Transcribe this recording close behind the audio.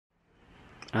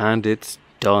and it's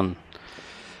done.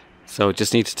 So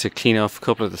just needed to clean off a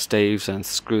couple of the staves and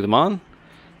screw them on,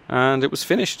 and it was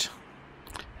finished.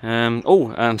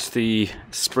 Oh, and the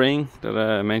spring that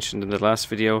I mentioned in the last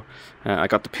video, I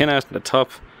got the pin out at the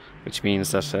top, which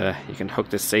means that you can hook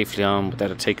this safely on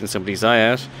without it taking somebody's eye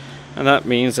out, and that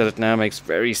means that it now makes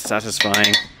very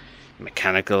satisfying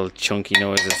mechanical chunky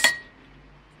noises.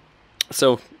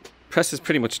 So press is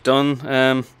pretty much done.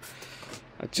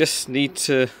 I just need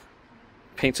to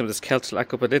paint some of this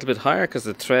Celtic up a little bit higher, because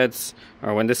the threads,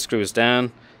 or when this screws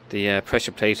down, the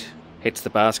pressure plate hits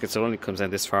the basket, so it only comes down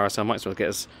this far, so I might as well get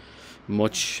as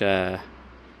much kind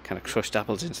of crushed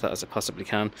apples into that as I possibly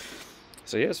can.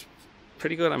 So yeah, it's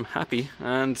pretty good. I'm happy,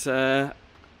 and there's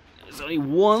only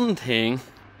one thing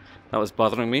that was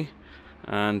bothering me,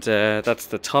 and that's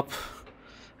the top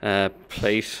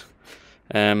plate.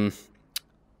 There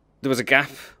was a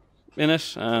gap in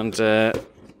it, and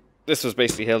this was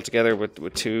basically held together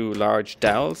with two large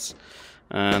dowels,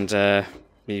 and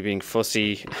me being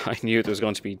fussy, I knew there was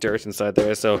going to be dirt inside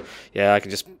there, so yeah, I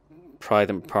can just pry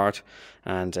them apart,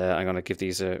 and I'm going to give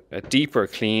these a deeper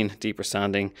clean, deeper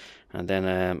sanding, and then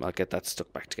I'll get that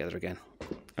stuck back together again,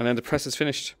 and then the press is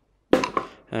finished.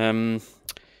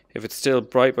 If it's still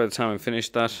bright by the time I'm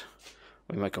finished that,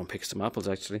 we might go and pick some apples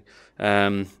actually.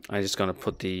 I'm just going to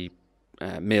put the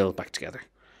mill back together,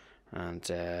 and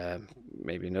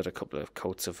maybe another couple of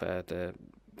coats of the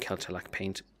Celtic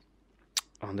paint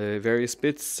on the various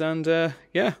bits, and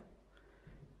yeah,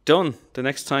 done. The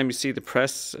next time you see the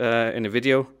press in a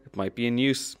video, it might be in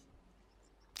use.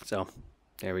 So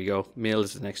there we go. Mill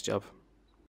is the next job.